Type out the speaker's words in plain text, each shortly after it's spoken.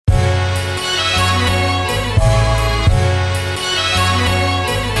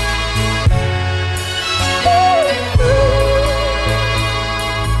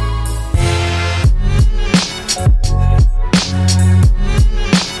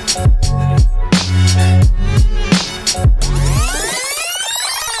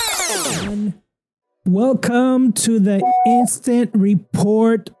Welcome to the Instant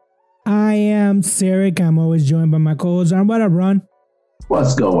Report. I am Sarek. I'm always joined by my co-host. What up, Ron?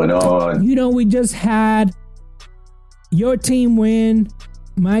 What's going on? You know, we just had your team win,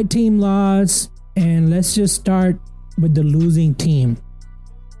 my team lost, and let's just start with the losing team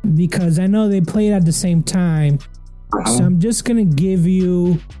because I know they played at the same time. So I'm just going to give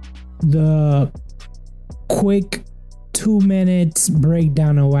you the quick 2 minutes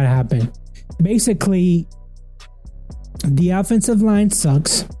breakdown of what happened. Basically, the offensive line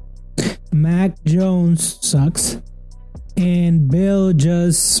sucks. Mac Jones sucks. And Bill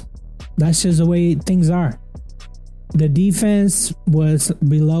that's just the way things are. The defense was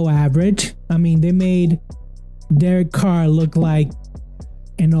below average. I mean, they made Derek Carr look like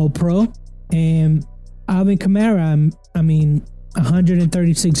an all-pro. And Alvin Kamara,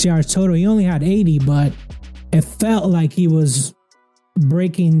 136 yards total. He only had 80, but it felt like he was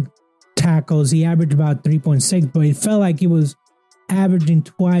breaking tackles. He averaged about 3.6, but it felt like he was averaging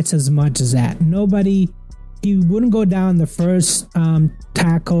twice as much as that. He wouldn't go down the first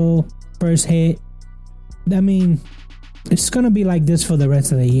tackle, first hit. I mean, it's going to be like this for the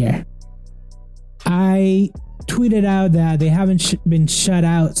rest of the year. I tweeted out that they haven't been shut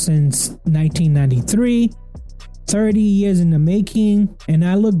out since 1993, 30 years in the making. And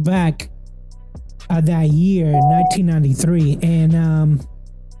I look back at that year, 1993, and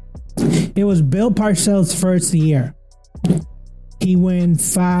it was Bill Parcells' first year. He went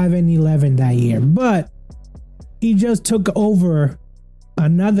 5-11 that year, but he just took over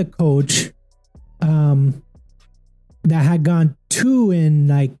another coach that had gone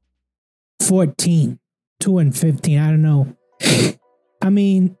 2-14, 2-15. I don't know. I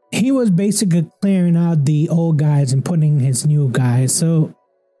mean, he was basically clearing out the old guys and putting his new guys. So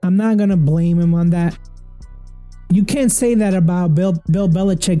I'm not gonna blame him on that. You can't say that about Bill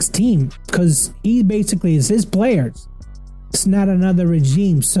Belichick's team because he basically is his players. It's not another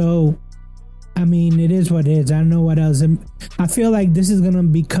regime. So, I mean, it is what it is. I don't know what else. I feel like this is going to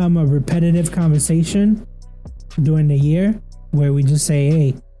become a repetitive conversation during the year where we just say,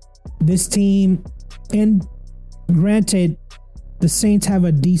 hey, this team, and granted, the Saints have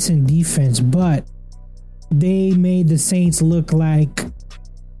a decent defense, but they made the Saints look like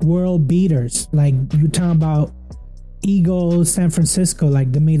world beaters. Like you're talking about Eagles, San Francisco,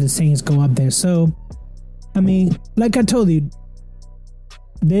 like they made the Saints go up there. So, I mean, like I told you,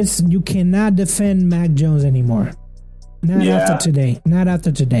 you cannot defend Mac Jones anymore. Not after today. Not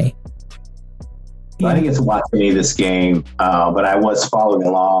after today. I didn't get to watch any of this game, but I was following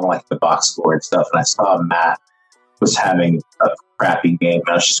along like the box score and stuff, and I saw Matt was having a crappy game.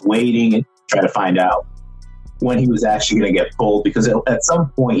 I was just waiting and trying to find out when he was actually going to get pulled because at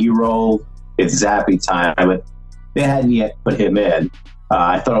some point he rolled. It's zappy time, but they hadn't yet put him in.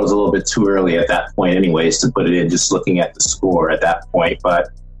 I thought it was a little bit too early at that point anyways to put it in, just looking at the score at that point. But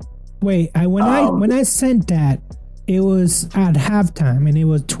wait, when I sent that, it was at halftime and it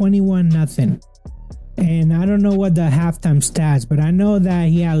was 21-0. And I don't know what the halftime stats, but I know that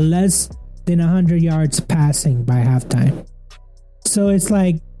he had less than 100 yards passing by halftime. So it's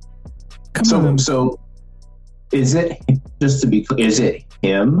like, come on. So is it, just to be clear, is it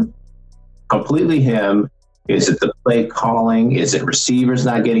him? Completely him? Is it the play calling? Is it receivers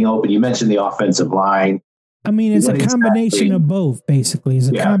not getting open? You mentioned the offensive line. I mean, it's a combination of both, basically. It's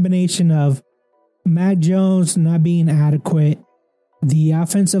a combination of Mac Jones not being adequate, the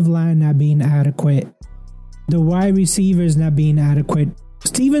offensive line not being adequate, the wide receivers not being adequate.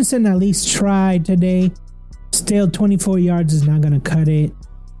 Stevenson at least tried today. Still 24 yards is not going to cut it.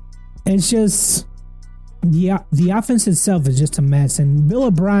 It's just, the offense itself is just a mess. And Bill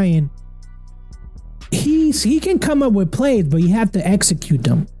O'Brien, he can come up with plays, but you have to execute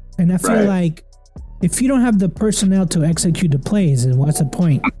them. And I feel like if you don't have the personnel to execute the plays, then what's the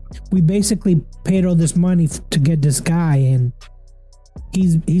point? We basically paid all this money to get this guy, and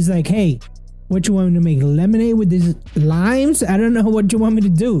he's like, hey, what you want me to make lemonade with these limes? I don't know what you want me to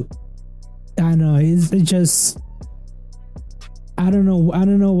do. I know it's just I don't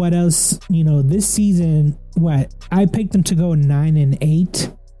know what else. You know, this season, I picked them to go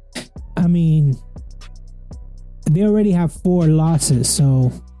 9-8. I mean, they already have 4 losses,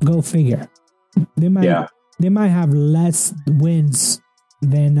 so go figure. They might have less wins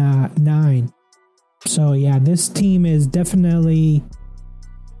than 9. So yeah, this team is definitely.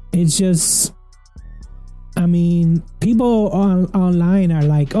 It's just. I mean, people online are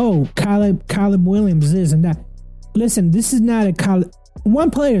like, "Oh, Caleb Williams, this and that." Listen, this is not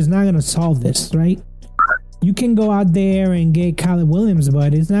one player is not going to solve this, right? You can go out there and get Caleb Williams,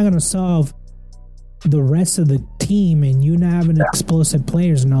 but it's not going to solve the rest of the team, and you not having explosive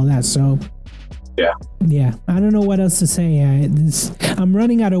players and all that. So Yeah. I don't know what else to say. I'm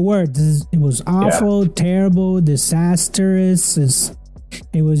running out of words. It was awful, terrible, disastrous.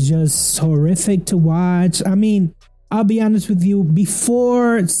 It was just horrific to watch. I mean, I'll be honest with you.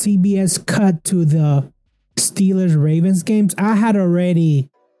 Before CBS cut to the Steelers-Ravens games, I had already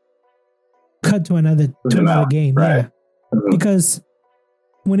cut to another game. Right. Yeah. Because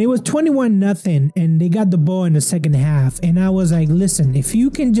when it was 21-0 and they got the ball in the second half, and I was like, listen, if you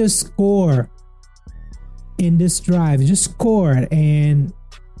can just score in this drive, just score it, and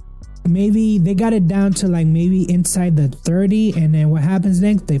maybe they got it down to like maybe inside the 30, and then what happens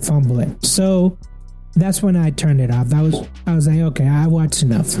next? They fumble it. So that's when I turned it off. I was like, okay, I watched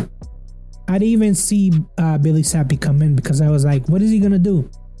enough. I didn't even see Billy Zappi come in because I was like, what is he gonna do?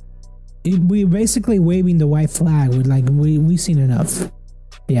 We're basically waving the white flag. We're like, we seen enough.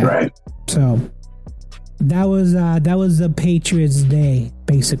 Yeah. Right. So that was the Patriots day,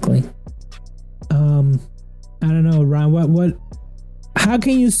 basically. I don't know, Ron. What? How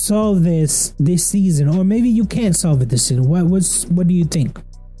can you solve this season, or maybe you can't solve it this season? What do you think?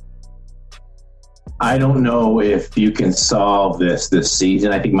 I don't know if you can solve this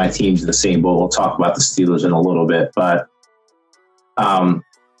season. I think my team's in the same boat. We'll talk about the Steelers in a little bit, but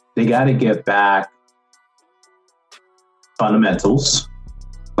they got to get back fundamentals,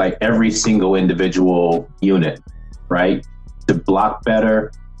 like every single individual unit, right? To block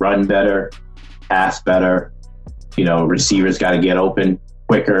better, run better, pass better. Receivers got to get open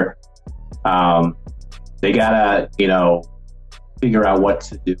quicker. They got to, figure out what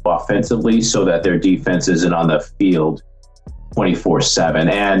to do offensively so that their defense isn't on the field 24/7.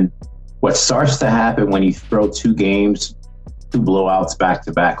 And what starts to happen when you throw two blowouts back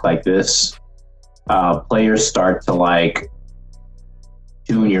to back like this, players start to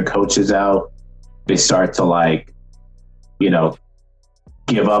tune your coaches out. They start to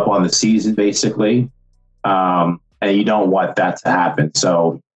give up on the season basically. And you don't want that to happen.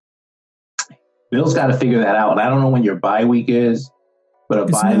 So Bill's got to figure that out. And I don't know when your bye week is, but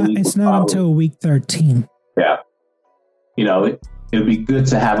it's not until week 13. Yeah. It would be good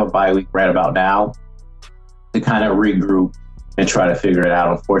to have a bye week right about now to kind of regroup and try to figure it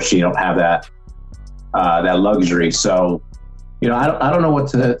out. Unfortunately, you don't have that luxury. So, I don't know what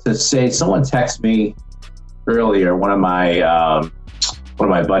to say. Someone texted me earlier, one of my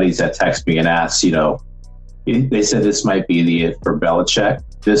buddies that texted me and asked, they said this might be it for Belichick.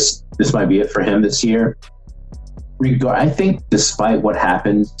 This might be it for him this year. I think despite what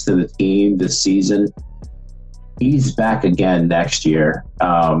happens to the team this season, he's back again next year.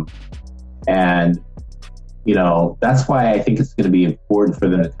 And that's why I think it's going to be important for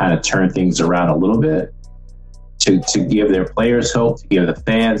them to kind of turn things around a little bit, to give their players hope, to give the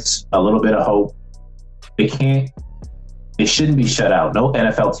fans a little bit of hope. They shouldn't be shut out. No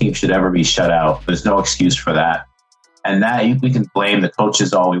NFL team should ever be shut out. There's no excuse for that. And that we can blame the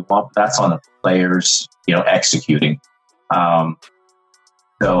coaches all we want, but that's on the players, executing.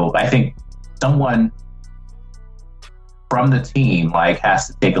 So I think someone from the team has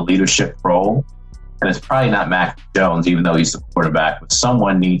to take a leadership role, and it's probably not Mac Jones, even though he's the quarterback. But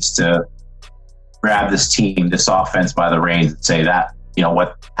someone needs to grab this team, this offense by the reins, and say that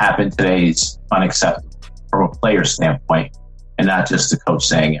what happened today is unacceptable from a player standpoint, and not just the coach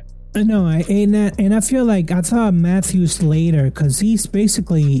saying it. I know, and I feel like I thought Matthews later, because he's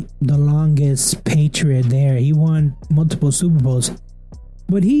basically the longest Patriot there. He won multiple Super Bowls,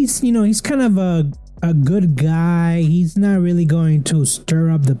 but he's kind of a good guy. He's not really going to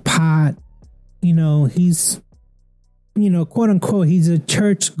stir up the pot. He's quote unquote, he's a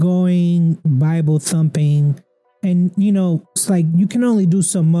church going, Bible thumping, and it's like you can only do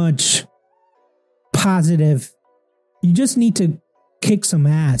so much positive. You just need to kick some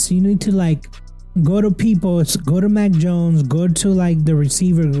ass. You need to go to people, go to Mac Jones, go to the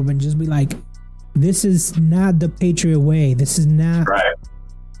receiver group and just be like, this is not the Patriot way. This is not right.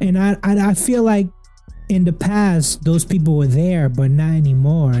 And I feel like in the past those people were there, but not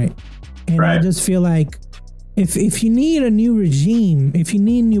anymore. And right. I just feel like if you need a new regime, if you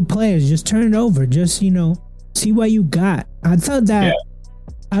need new players, just turn it over. Just see what you got. I thought that. Yeah.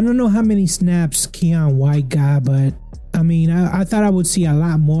 I don't know how many snaps Keon White got, but I mean, I thought I would see a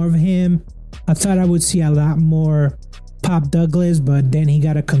lot more of him. I thought I would see a lot more Pop Douglas, but then he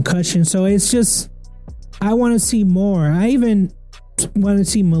got a concussion. So it's just, I want to see more. I even want to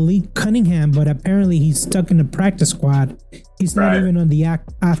see Malik Cunningham, but apparently he's stuck in the practice squad. He's not even on the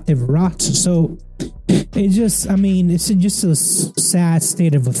active roster. So it's just, I mean, it's just a sad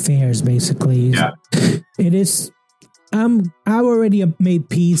state of affairs, basically. Yeah. It is. I already made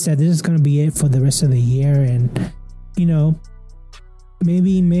peace that this is going to be it for the rest of the year. And,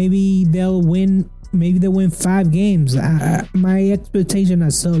 maybe they'll win. Maybe they'll win 5 games. My expectations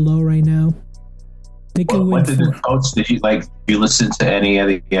are so low right now. They can win. What did the coach? Did you listen to any of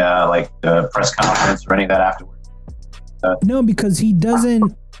the press conference or any of that afterwards? No, because he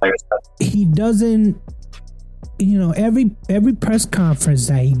doesn't. He doesn't. You know, every press conference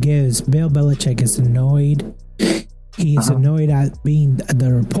that he gives, Bill Belichick is annoyed. He's annoyed at being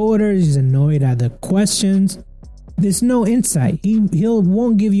the reporters. He's annoyed at the questions. There's no insight. He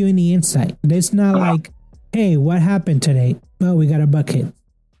won't give you any insight. It's not like, hey, what happened today? Well, we got a bucket.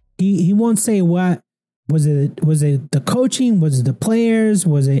 He won't say what was it. Was it the coaching? Was it the players?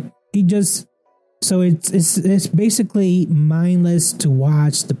 Was it? He just. So it's basically mindless to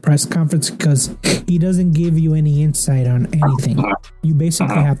watch the press conference because he doesn't give you any insight on anything. You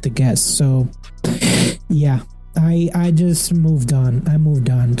basically have to guess. So yeah, I just moved on. I moved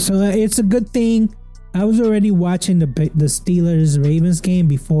on. So it's a good thing. I was already watching the Steelers Ravens game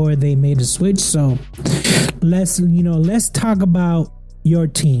before they made a switch. So let's talk about your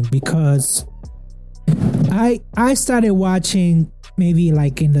team, because I started watching maybe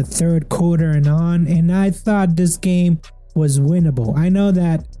like in the third quarter and on, and I thought this game was winnable. I know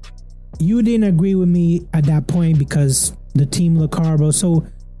that you didn't agree with me at that point because the team looked horrible. So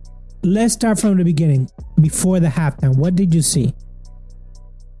let's start from the beginning, before the halftime. What did you see?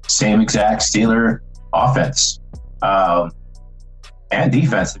 Same exact Steeler offense and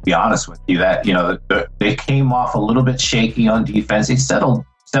defense, to be honest with you. That, you know, they came off a little bit shaky on defense. They settled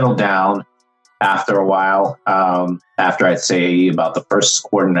down after a while. After I'd say about the first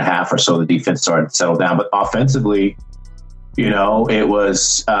quarter and a half or so, the defense started to settle down. But offensively, you know, it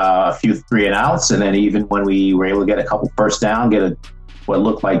was a few 3-and-outs, and then even when we were able to get a couple first down, get what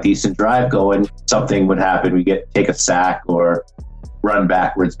looked like decent drive going, something would happen. We take a sack or run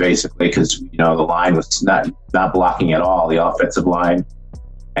backwards, basically, because, you know, the line was not blocking at all, the offensive line,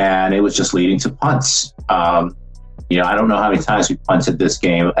 and it was just leading to punts. You know, I don't know how many times we punted this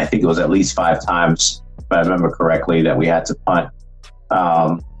game. I think it was at least 5 times, if I remember correctly, that we had to punt.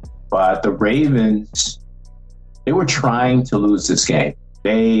 But the Ravens, they were trying to lose this game.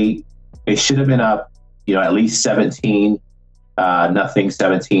 They should have been up, you know, at least 17-0,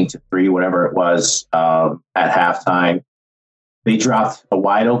 17-3, whatever it was, at halftime. They dropped a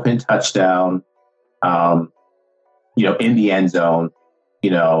wide open touchdown, you know, in the end zone.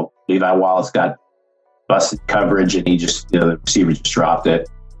 You know, Levi Wallace got busted coverage, and he just, you know, the receiver just dropped it.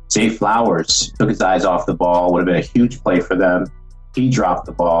 Zay Flowers took his eyes off the ball. Would have been a huge play for them. He dropped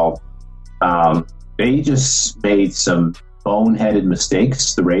the ball. They just made some boneheaded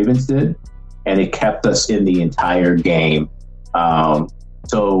mistakes, the Ravens did, and it kept us in the entire game.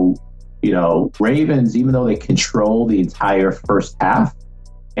 So, you know, Ravens, even though they control the entire first half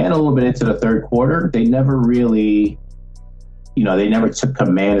and a little bit into the third quarter, they never really, you know, they never took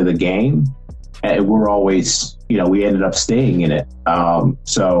command of the game. And we're always, you know, we ended up staying in it.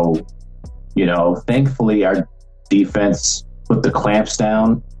 So, you know, thankfully our defense put the clamps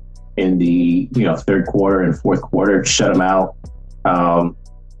down in the, you know, third quarter and fourth quarter, shut them out.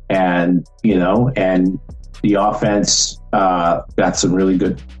 And, you know, and the offense got some really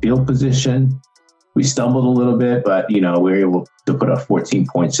good field position. We stumbled a little bit, but, you know, we were able to put up 14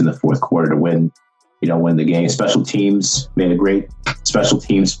 points in the fourth quarter to win the game. Special teams made a great special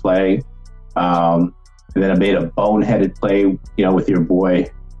teams play. And then I made a boneheaded play, you know, with your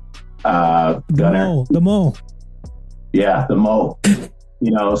boy, Gunner. The Mo. Yeah, the Mo.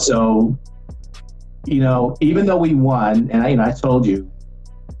 You know, so, you know, even though we won, and I told you,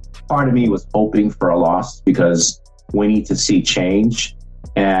 part of me was hoping for a loss because we need to see change.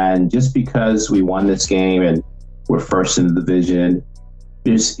 And just because we won this game and we're first in the division,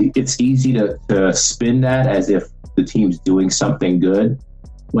 it's easy to spin that as if the team's doing something good,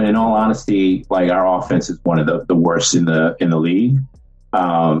 when in all honesty, like, our offense is one of the worst in the league.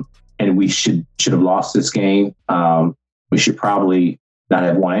 And we should have lost this game. We should probably not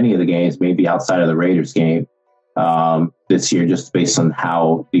have won any of the games, maybe outside of the Raiders game this year, just based on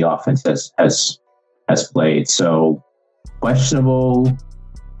how the offense has played. So questionable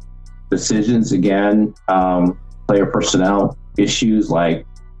decisions again, player personnel issues. Like,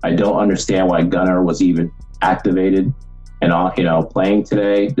 I don't understand why Gunner was even activated and, you know, playing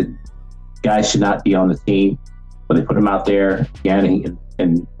today. The guy should not be on the team, but they put him out there again,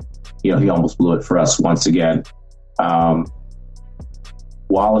 and you know, he almost blew it for us once again.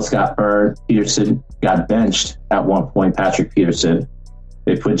 Wallace got burned. Peterson got benched at one point, Patrick Peterson.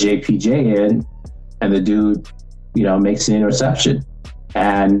 They put JPJ in, and the dude, you know, makes an interception.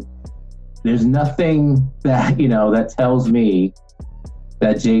 And there's nothing that, you know, that tells me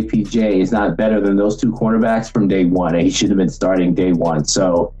that JPJ is not better than those two cornerbacks from day one, and he should have been starting day one.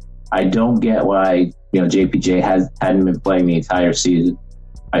 So I don't get why JPJ hadn't been playing the entire season.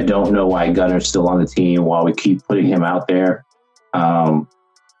 I don't know why Gunner's still on the team while we keep putting him out there. I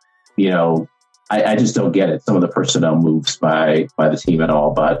just don't get it. Some of the personnel moves by the team at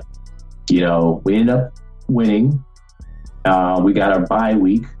all. But, we ended up winning. We got our bye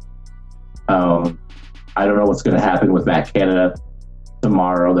week. I don't know what's going to happen with Matt Canada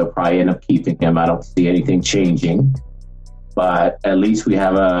tomorrow. They'll probably end up keeping him. I don't see anything changing. But at least we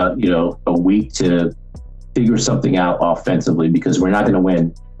have a week to figure something out offensively, because we're not going to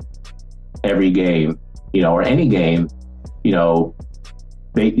win every game, or any game,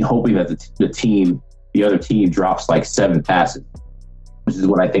 hoping that the other team drops like 7 passes, which is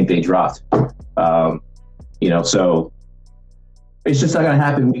what I think they dropped. So it's just not going to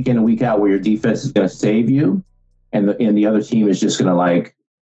happen week in and week out where your defense is going to save you and the other team is just going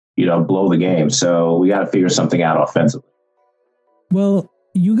to blow the game. So we got to figure something out offensively. Well,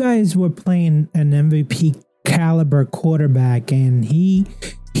 you guys were playing an MVP caliber quarterback, and he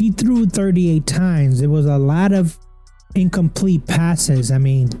threw 38 times. There was a lot of incomplete passes. I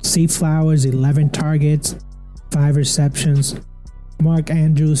mean, Zay Flowers, 11 targets, 5 receptions. Mark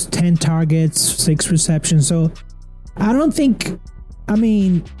Andrews, 10 targets, 6 receptions. So I don't think,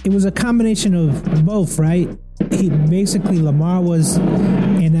 it was a combination of both, right? Lamar was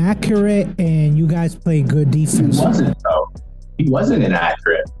inaccurate, and you guys played good defense. He wasn't, though. He wasn't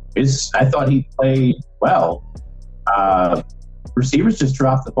inaccurate. I thought he played well. Receivers just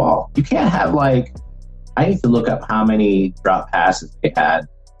dropped the ball. You can't have I need to look up how many drop passes they had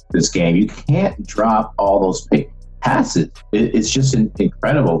this game. You can't drop all those passes. It's just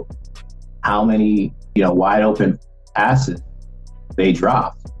incredible how many wide open passes they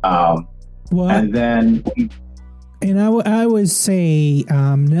dropped. And then I would say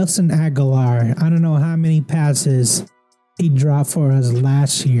Nelson Aguilar. I don't know how many passes he dropped for us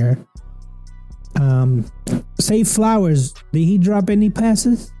last year. Zay Flowers, did he drop any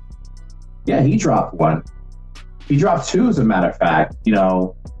passes? Yeah, he dropped 1. He dropped 2, as a matter of fact.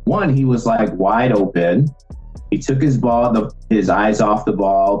 1, he was wide open. He took his eyes off the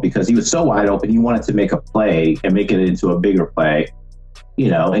ball because he was so wide open. He wanted to make a play and make it into a bigger play.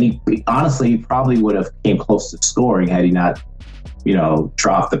 And he honestly probably would have came close to scoring had he not,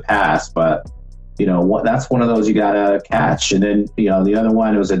 dropped the pass. But, that's one of those you got to catch. And then, the other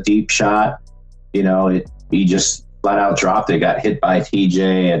one, it was a deep shot. He just flat out dropped it, got hit by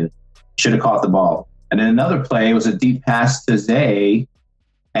TJ and should have caught the ball. And then another play was a deep pass to Zay.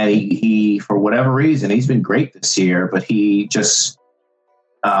 And he, for whatever reason, he's been great this year, but he just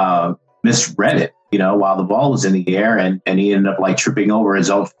misread it, while the ball was in the air, and he ended up tripping over his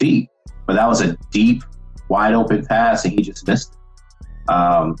own feet. But that was a deep, wide open pass, and he just missed it.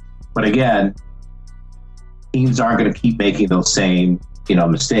 But again, teams aren't going to keep making those same,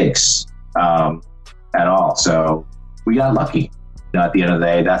 mistakes at all. So we got lucky. At the end of the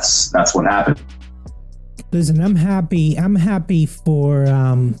day, that's what happened. Listen, I'm happy for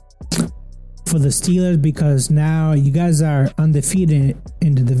the Steelers, because now you guys are undefeated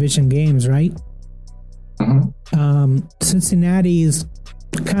in the division games, right? Mm-hmm. Cincinnati is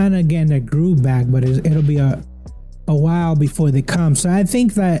kind of getting their groove back, but it'll be a while before they come. So I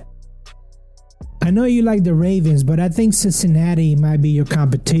think that, I know you like the Ravens, but I think Cincinnati might be your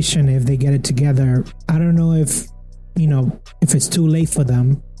competition if they get it together. I don't know if it's too late for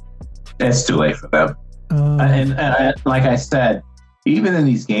them. It's too late for them. And like I said, even in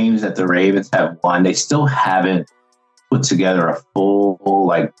these games that the Ravens have won, they still haven't put together a full,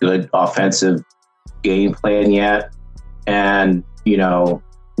 good offensive game plan yet. And,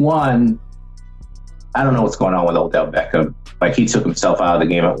 one, I don't know what's going on with Odell Beckham. He took himself out of the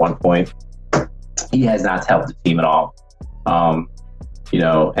game at one point. He has not helped the team at all. And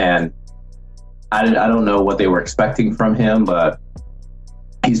I don't know what they were expecting from him, but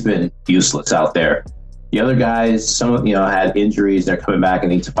he's been useless out there. The other guys, some had injuries. They're coming back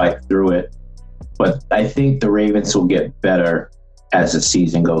and need to fight through it. But I think the Ravens will get better as the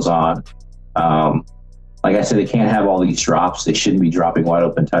season goes on. Like I said, they can't have all these drops. They shouldn't be dropping wide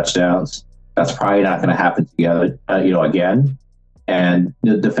open touchdowns. That's probably not going to happen together, again. And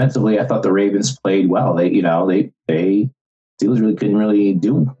defensively, I thought the Ravens played well. Steelers really couldn't really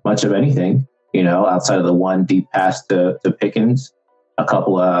do much of anything, outside of the one deep pass to Pickens, a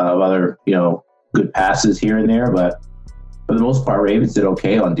couple of other, good passes here and there. But for the most part, Ravens did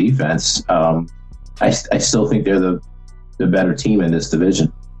okay on defense. I still think they're the better team in this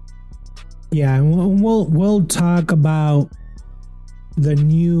division. Yeah, and we'll talk about the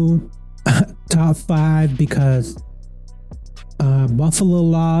new top 5 because Buffalo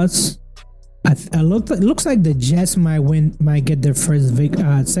lost. It looks like the Jets might get their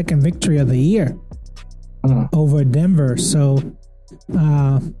second victory of the year over Denver. So,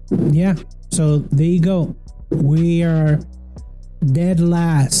 yeah. So there you go. We are dead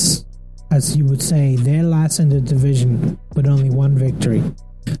last, as you would say, dead last in the division with only one victory.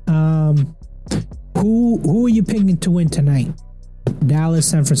 Who are you picking to win tonight? Dallas,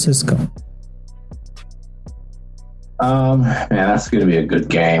 San Francisco. Man, that's going to be a good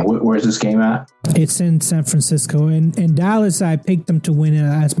game. Where's this game at? It's in San Francisco. And in Dallas, I picked them to win it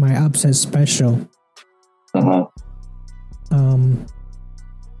as my upset special.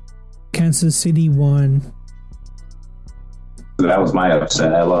 Kansas City won. That was my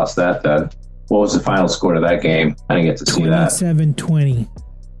upset. I lost that then. What was the final score to that game? I didn't get to see that. 27-20.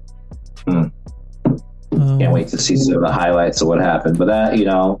 Can't wait to see some of the highlights of what happened. But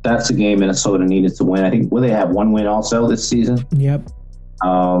that, that's a game Minnesota needed to win. I think, will they have one win also this season? Yep.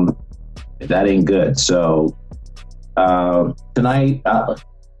 That ain't good. So tonight,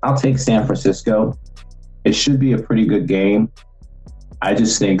 I'll take San Francisco. It should be a pretty good game. I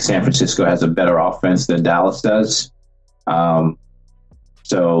just think San Francisco has a better offense than Dallas does. And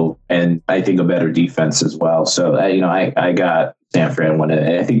I think a better defense as well. So, I got San Fran winning.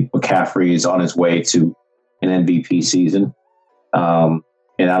 And I think McCaffrey is on his way to an MVP season. And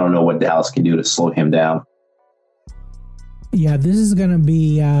I don't know what Dallas can do to slow him down. Yeah, this is going to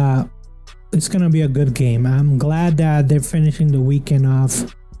be it's going to be a good game. I'm glad that they're finishing the weekend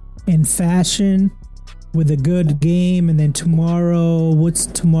off in fashion with a good game. And then tomorrow, what's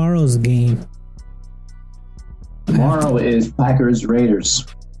tomorrow's game? Tomorrow is Packers-Raiders.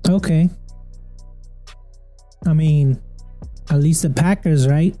 Okay. I mean, at least the Packers,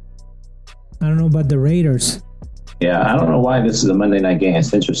 right? I don't know about the Raiders. Yeah, I don't know why this is a Monday night game.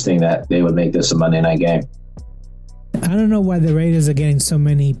 It's interesting that they would make this a Monday night game. I don't know why the Raiders are getting so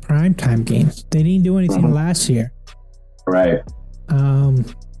many primetime games. They didn't do anything last year. Right.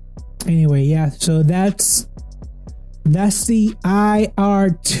 Anyway, yeah, so that's the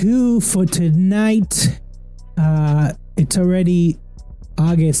IR2 for tonight. It's already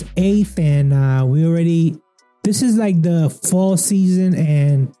August 8th, and this is like the fall season,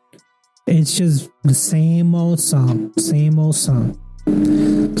 and it's just the same old song. So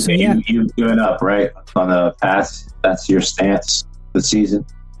yeah, you've given up, right, on the pass. That's your stance this season.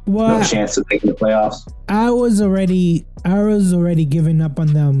 Well, no chance of making the playoffs. I was already giving up on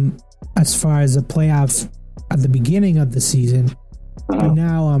them as far as the playoffs at the beginning of the season. But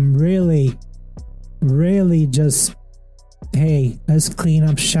now I'm really just, hey, let's clean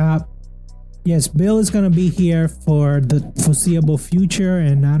up shop. Yes, Bill is going to be here for the foreseeable future,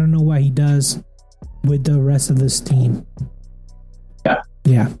 and I don't know what he does with the rest of this team.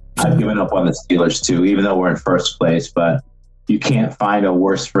 Yeah. I've given up on the Steelers too, even though we're in first place, but you can't find a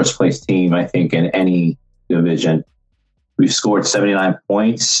worse first place team, I think, in any division. We've scored 79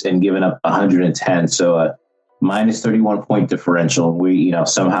 points and given up 110, so a minus 31 point differential. And we,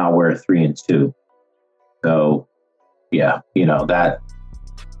 somehow we're 3-2. So, yeah, that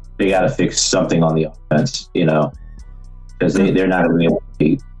they got to fix something on the offense, because they're not really able to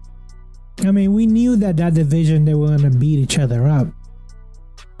beat. I mean, we knew that division, they were going to beat each other up.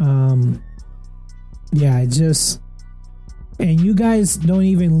 And you guys don't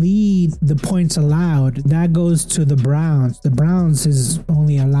even lead the points allowed. That goes to the Browns. The Browns is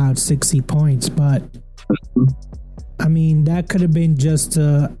only allowed 60 points, but I mean, that could have been just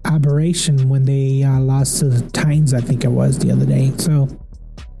an aberration when they lost to the Titans, I think it was the other day. So,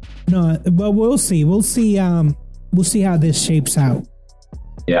 no, but we'll see. We'll see how this shapes out.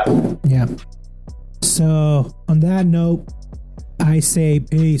 Yeah. So, on that note, I say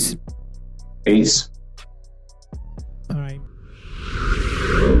peace. Peace. All right.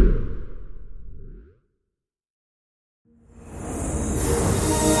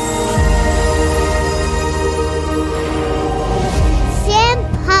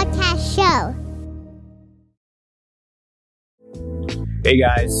 Hey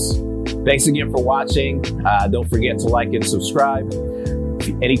guys, thanks again for watching. Don't forget to like and subscribe.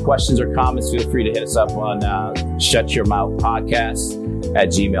 Any questions or comments, feel free to hit us up on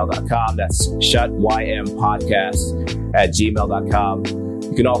shutyourmouthpodcast@gmail.com. That's shutympodcast@gmail.com.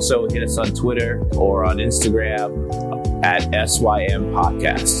 You can also hit us on Twitter or on Instagram at SYM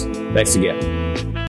Podcast. Thanks again.